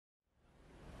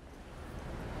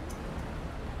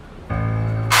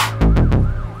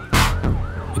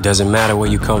It doesn't matter where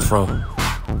you come from.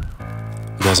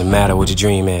 It doesn't matter what your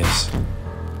dream is.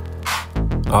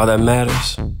 All that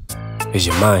matters is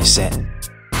your mindset.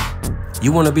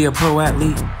 You want to be a pro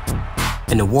athlete,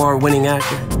 an award-winning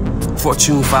actor,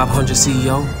 Fortune 500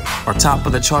 CEO, or top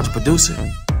of the charts producer?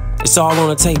 It's all on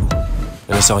the table,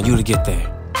 and it's on you to get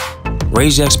there.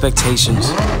 Raise your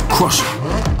expectations, crush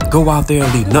it. Go out there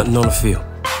and leave nothing on the field.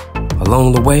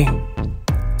 Along the way,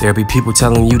 there'll be people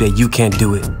telling you that you can't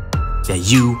do it, that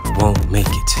you won't make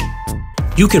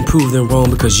it. You can prove them wrong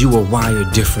because you are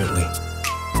wired differently.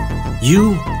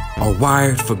 You are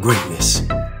wired for greatness.